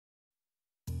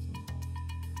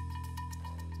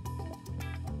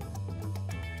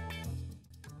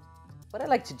What I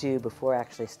like to do before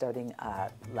actually starting a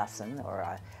lesson or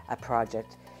a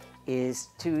project is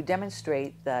to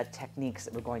demonstrate the techniques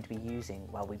that we're going to be using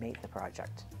while we make the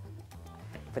project.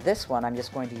 For this one, I'm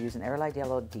just going to use an Arylide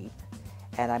Yellow Deep,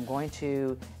 and I'm going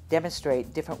to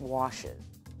demonstrate different washes.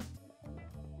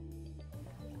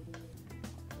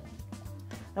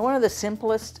 Now, one of the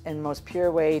simplest and most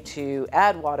pure way to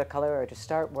add watercolor or to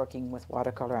start working with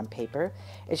watercolor on paper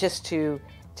is just to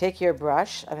take your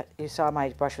brush. You saw my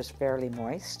brush was fairly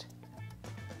moist.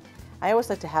 I always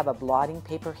like to have a blotting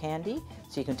paper handy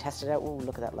so you can test it out. Ooh,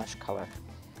 look at that lush color.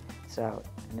 So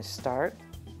I'm going to start.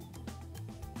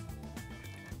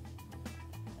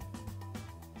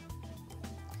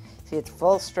 See, it's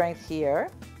full strength here.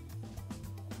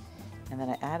 And then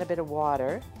I add a bit of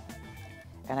water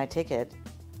and I take it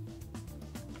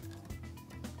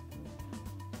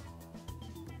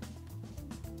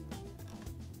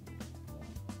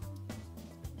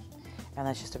and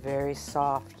that's just a very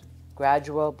soft,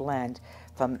 gradual blend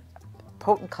from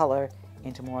potent color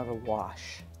into more of a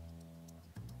wash.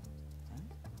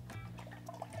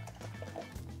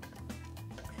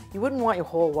 You wouldn't want your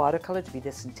whole watercolor to be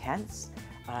this intense.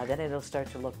 Then it'll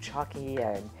start to look chalky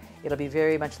and it'll be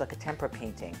very much like a tempera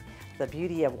painting. The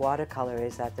beauty of watercolor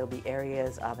is that there'll be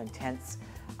areas of intense,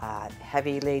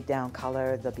 heavy laid down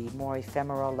color. There'll be more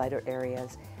ephemeral, lighter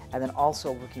areas, and then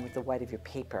also working with the white of your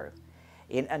paper.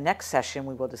 In a next session,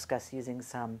 we will discuss using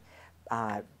some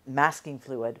masking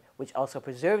fluid, which also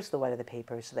preserves the white of the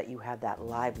paper so that you have that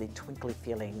lively, twinkly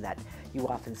feeling that you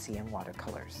often see in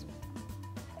watercolors.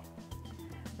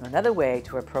 Now, another way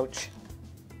to approach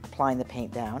applying the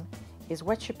paint down is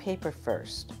wet your paper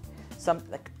first. Some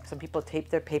people tape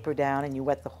their paper down and you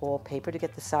wet the whole paper to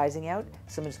get the sizing out,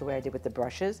 similar to the way I did with the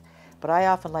brushes. But I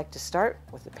often like to start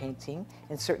with the painting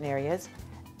in certain areas,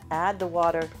 add the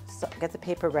water, get the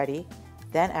paper ready,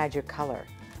 then add your color,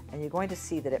 and you're going to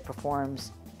see that it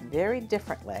performs very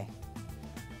differently.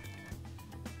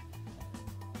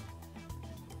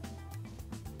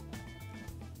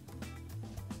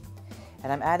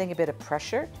 And I'm adding a bit of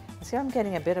pressure. You see I'm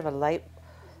getting a bit of a light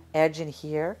edge in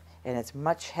here, and it's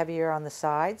much heavier on the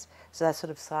sides, so that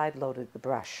sort of side loaded the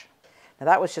brush. Now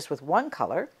that was just with one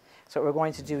color, so what we're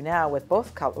going to do now with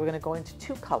both colors, we're going to go into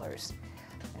two colors.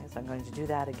 Okay, so I'm going to do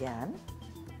that again.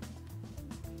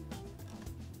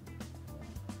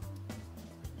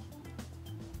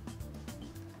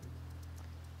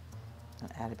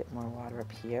 Add a bit more water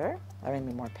up here, I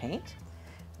mean more paint.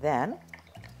 Then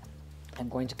I'm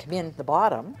going to come in the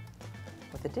bottom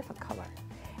with a different color.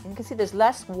 And you can see there's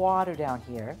less water down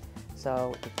here,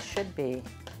 so it should be,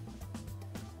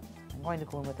 I'm going to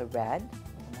go in with a red,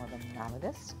 with more of a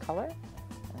malodorous color,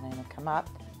 and I'm going to come up.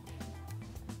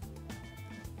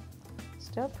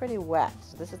 Still pretty wet,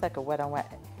 so this is like a wet on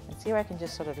wet. And see how I can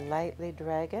just sort of lightly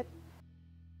drag it?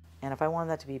 And if I want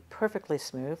that to be perfectly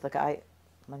smooth, like I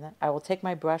will take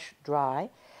my brush dry.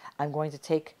 I'm going to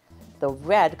take the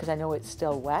red, because I know it's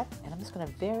still wet, and I'm just going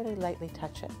to very lightly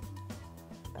touch it.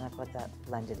 And I've got that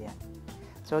blended in.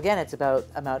 So again, it's about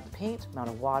amount of paint, amount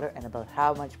of water, and about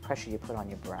how much pressure you put on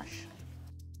your brush.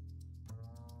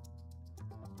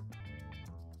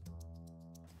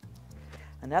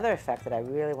 Another effect that I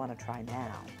really want to try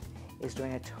now is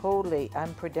doing a totally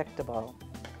unpredictable,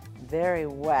 very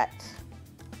wet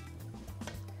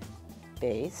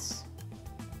base.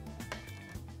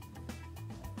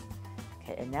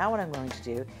 And now what I'm going to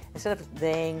do, instead of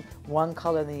laying one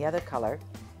color than the other color,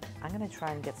 I'm going to try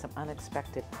and get some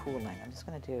unexpected pooling. I'm just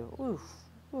going to do oof,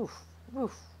 oof,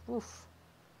 oof, oof.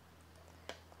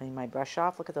 Clean my brush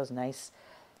off. Look at those nice,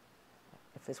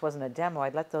 if this wasn't a demo,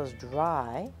 I'd let those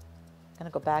dry. I'm going to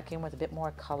go back in with a bit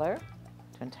more color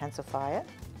to intensify it.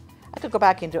 I could go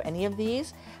back into any of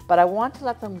these, but I want to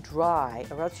let them dry,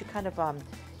 or else you kind of,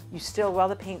 you still, while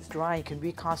the paint's dry, you can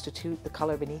reconstitute the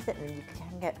color beneath it, and you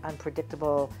can get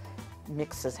unpredictable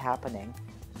mixes happening,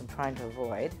 which I'm trying to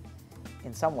avoid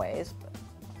in some ways. But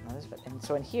others, and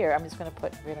so in here, I'm just going to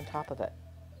put right on top of it.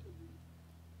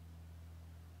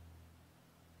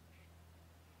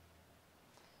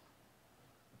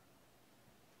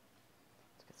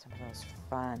 Let's get some of those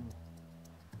fun.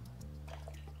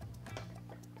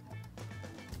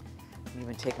 And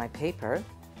even take my paper,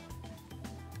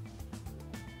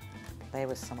 play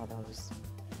with some of those.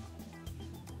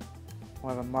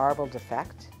 More of a marbled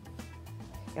effect.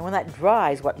 And when that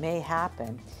dries, what may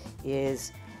happen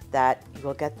is that you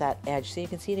will get that edge. So you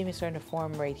can see it even starting to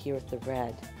form right here with the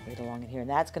red, right along in here. And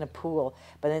that's going to pool,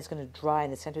 but then it's going to dry,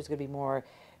 and the center is going to be more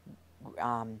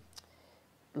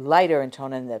lighter in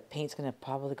tone, and the paint's going to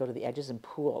probably go to the edges and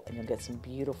pool, and you'll get some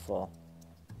beautiful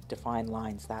defined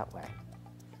lines that way.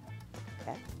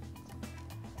 Okay?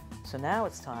 So now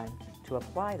it's time to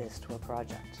apply this to a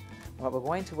project. What we're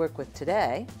going to work with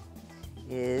today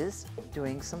is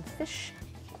doing some fish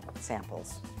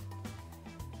samples.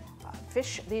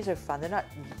 Fish, these are fun. They're not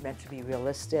meant to be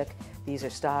realistic. These are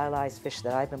stylized fish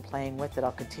that I've been playing with that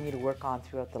I'll continue to work on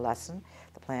throughout the lesson,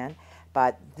 the plan.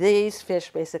 But these fish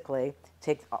basically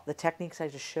take the techniques I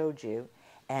just showed you,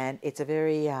 and it's a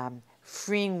very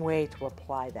freeing way to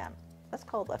apply them. That's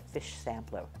called a fish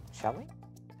sampler, shall we?